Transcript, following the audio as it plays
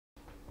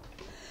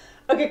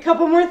Okay,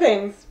 couple more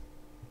things.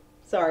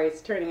 Sorry,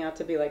 it's turning out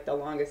to be like the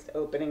longest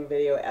opening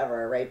video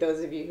ever, right?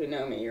 Those of you who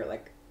know me, you're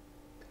like,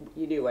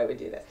 you knew I would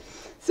do this.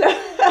 So,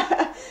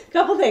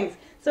 couple things.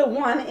 So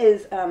one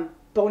is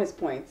bonus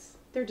points.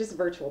 They're just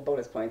virtual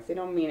bonus points. They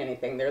don't mean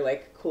anything. They're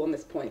like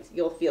coolness points.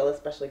 You'll feel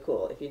especially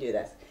cool if you do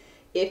this.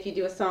 If you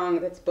do a song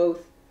that's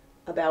both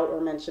about or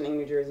mentioning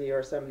New Jersey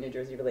or some New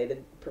Jersey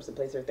related person,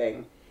 place, or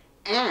thing,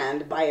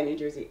 and by a New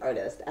Jersey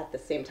artist at the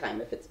same time,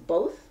 if it's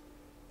both,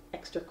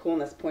 extra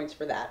coolness points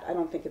for that. I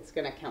don't think it's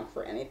going to count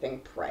for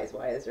anything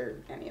prize-wise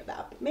or any of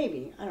that. But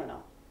maybe, I don't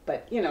know.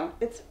 But, you know,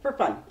 it's for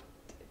fun.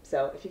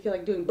 So if you feel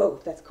like doing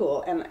both, that's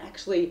cool. And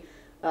actually,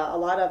 a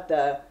lot of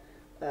the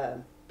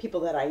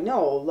people that I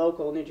know,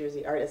 local New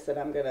Jersey artists that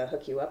I'm going to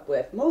hook you up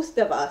with, most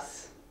of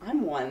us,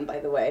 I'm one, by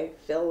the way.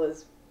 Phil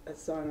is a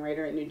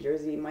songwriter in New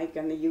Jersey. Mike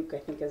on the uke, I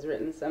think, has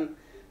written some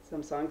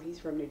songs. He's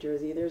from New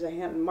Jersey. There's a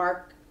hand,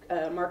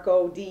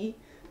 Marco D.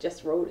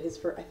 just wrote his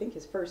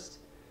first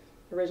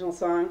original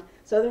song.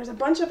 So there's a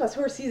bunch of us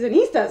who are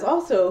seasonistas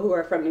also who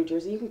are from New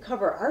Jersey. You can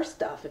cover our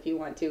stuff if you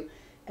want to.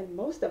 And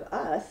most of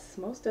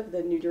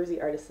the New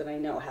Jersey artists that I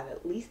know have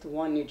at least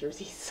one New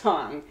Jersey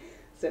song.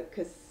 So,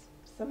 because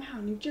somehow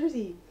New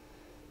Jersey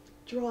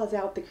draws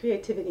out the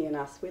creativity in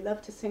us. We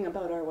love to sing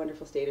about our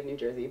wonderful state of New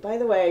Jersey. By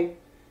the way,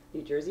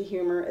 New Jersey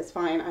humor is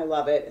fine. I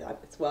love it.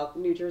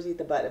 New Jersey's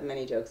the butt of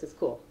many jokes. It's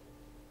cool.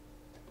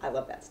 I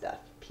love that stuff.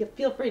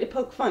 Feel free to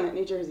poke fun at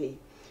New Jersey.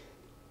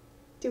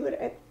 Do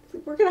it.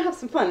 We're going to have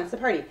some fun. It's a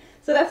party.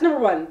 So that's number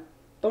one.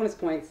 Bonus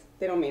points.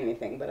 They don't mean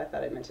anything, but I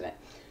thought I'd mention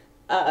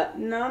it.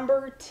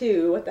 Number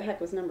two. What the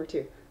heck was number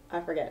two?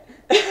 I forget.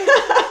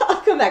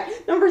 I'll come back.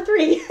 Number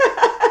three.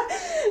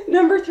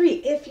 Number three.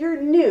 If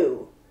you're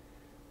new,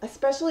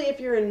 especially if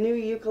you're a new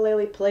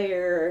ukulele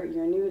player,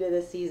 you're new to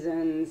the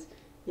seasons,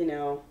 you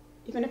know,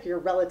 even if you're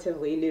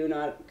relatively new,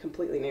 not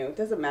completely new, it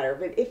doesn't matter.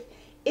 But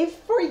if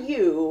for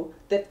you,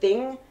 the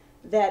thing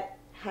that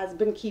has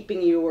been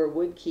keeping you or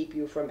would keep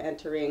you from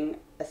entering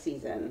a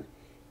season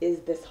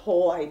is this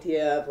whole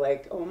idea of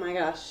like, oh my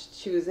gosh,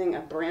 choosing a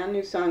brand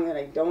new song that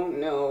I don't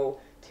know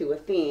to a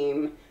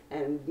theme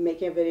and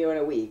making a video in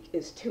a week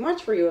is too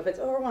much for you, if it's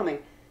overwhelming,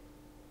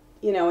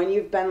 you know, and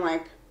you've been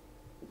like,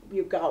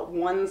 you've got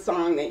one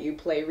song that you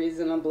play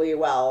reasonably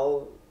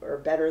well or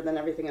better than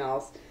everything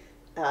else,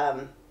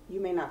 you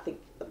may not think,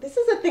 this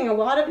is a thing, a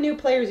lot of new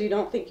players, you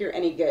don't think you're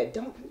any good.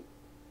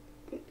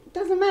 It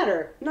doesn't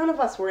matter. None of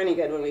us were any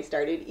good when we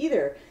started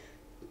either.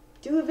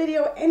 Do a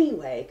video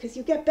anyway, because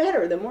you get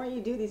better. The more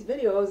you do these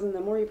videos and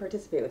the more you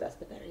participate with us,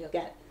 the better you'll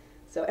get.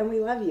 So, and we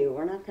love you.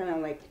 We're not going to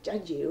like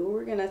judge you.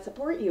 We're going to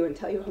support you and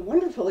tell you how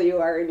wonderful you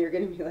are, and you're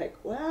going to be like,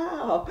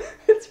 wow,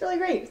 it's really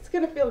great. It's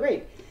going to feel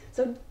great.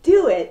 So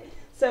do it.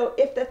 So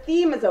if the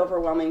theme is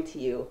overwhelming to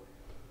you,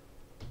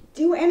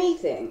 do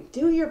anything.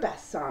 Do your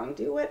best song.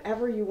 Do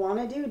whatever you want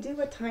to do.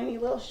 Do a tiny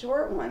little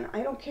short one.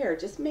 I don't care.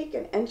 Just make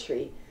an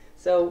entry.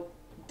 So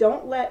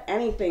don't let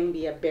anything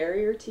be a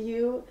barrier to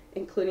you,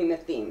 including the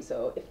theme.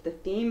 So if the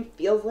theme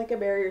feels like a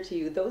barrier to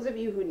you, those of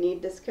you who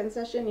need this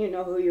concession, you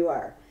know who you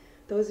are.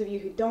 Those of you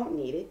who don't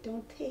need it,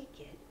 don't take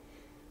it.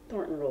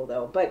 Thornton rule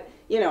though. But,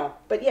 you know,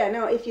 but yeah,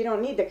 no, if you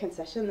don't need the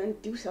concession, then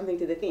do something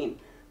to the theme.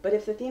 But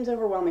if the theme's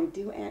overwhelming,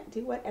 do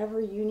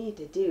whatever you need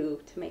to do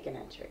to make an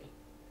entry.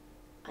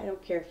 I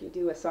don't care if you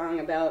do a song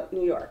about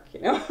New York,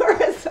 you know, or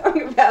a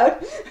song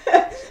about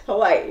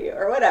Hawaii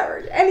or whatever.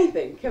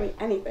 Anything. Can be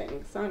anything.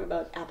 A song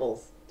about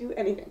apples. Do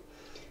anything.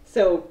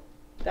 So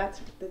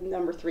that's the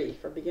number three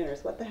for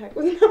beginners. What the heck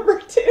was number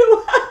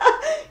two?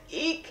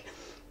 Eek.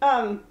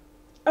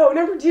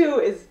 Number two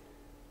is,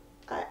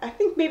 I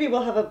think maybe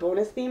we'll have a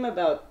bonus theme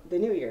about the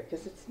new year,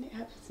 because it's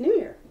New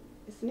Year.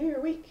 It's New Year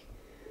week.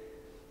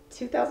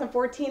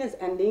 2014 is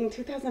ending,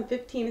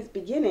 2015 is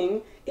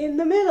beginning in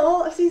the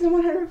middle of season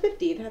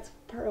 150. That's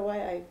part of why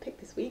I picked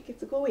this week.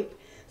 It's a cool week.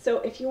 So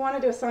if you want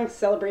to do a song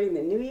celebrating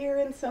the new year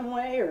in some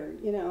way, or,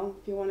 you know,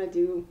 if you want to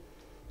do,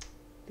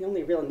 the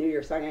only real New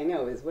Year song I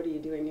know is What Are You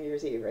Doing New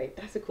Year's Eve, right?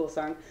 That's a cool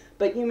song.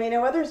 But you may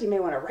know others. You may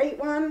want to write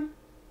one.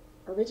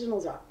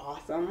 Originals are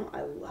awesome.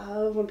 I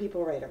love when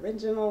people write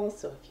originals.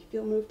 So if you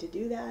feel moved to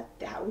do that,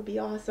 that would be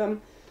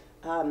awesome.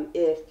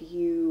 If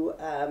you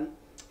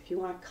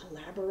want to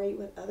collaborate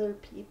with other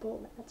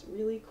people, that's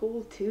really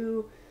cool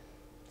too.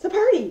 It's a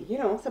party, you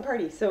know, it's a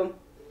party. So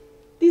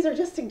these are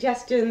just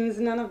suggestions.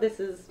 None of this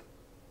is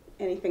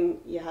anything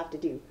you have to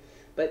do.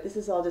 But this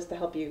is all just to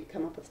help you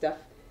come up with stuff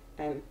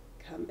and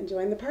come and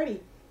join the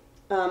party.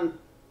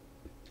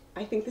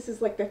 I think this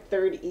is like the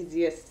third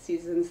easiest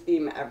seasons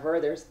theme ever.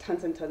 There's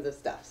tons and tons of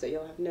stuff. So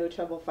you'll have no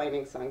trouble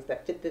finding songs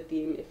that fit the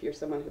theme if you're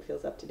someone who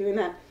feels up to doing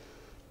that.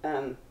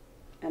 And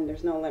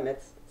there's no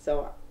limits.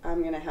 So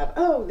I'm going to have,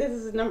 this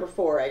is number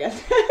 4, I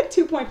guess.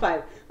 2.5.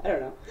 I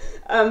don't know.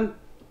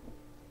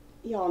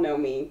 Y'all know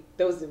me.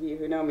 Those of you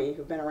who know me,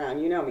 who've been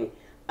around, you know me.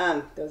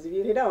 Those of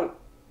you who don't,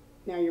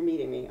 now you're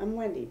meeting me. I'm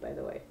Wendy, by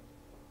the way.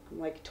 I'm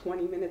like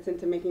 20 minutes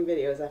into making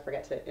videos. I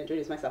forgot to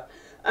introduce myself.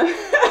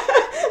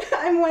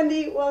 I'm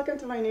Wendy. Welcome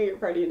to my New Year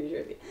party in New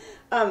Jersey.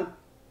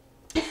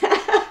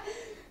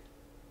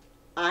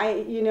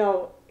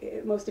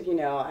 most of you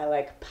know I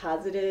like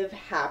positive,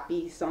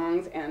 happy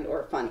songs and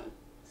or funny.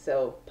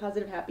 So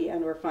positive, happy,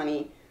 and or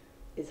funny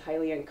is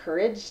highly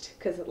encouraged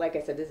because, like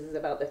I said, this is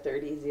about the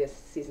third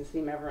easiest season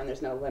theme ever, and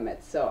there's no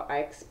limits. So I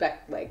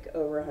expect like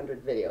over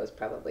 100 videos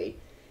probably,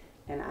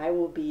 and it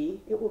will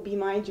be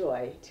my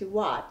joy to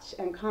watch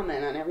and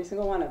comment on every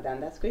single one of them.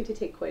 That's going to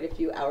take quite a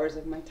few hours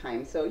of my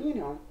time. So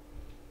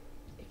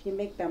if you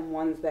make them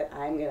ones that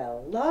I'm gonna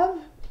love,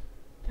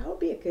 that would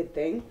be a good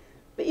thing.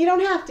 But you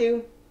don't have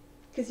to,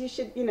 because you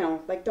should,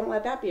 like, don't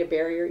let that be a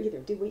barrier either.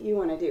 Do what you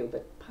want to do.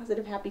 But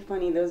positive, happy,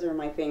 funny, those are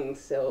my things.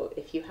 So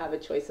if you have a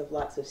choice of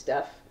lots of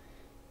stuff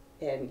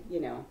and,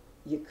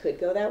 you could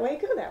go that way,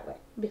 go that way.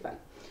 It'd be fun.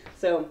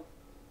 So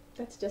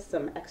that's just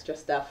some extra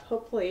stuff.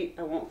 Hopefully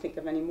I won't think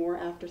of any more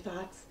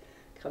afterthoughts.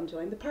 Come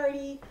join the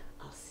party.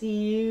 I'll see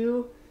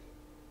you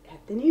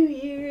at the new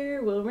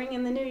year. We'll ring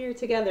in the new year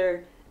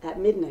together at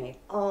midnight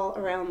all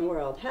around the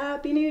world.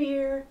 Happy New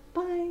Year.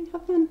 Bye.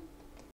 Have fun.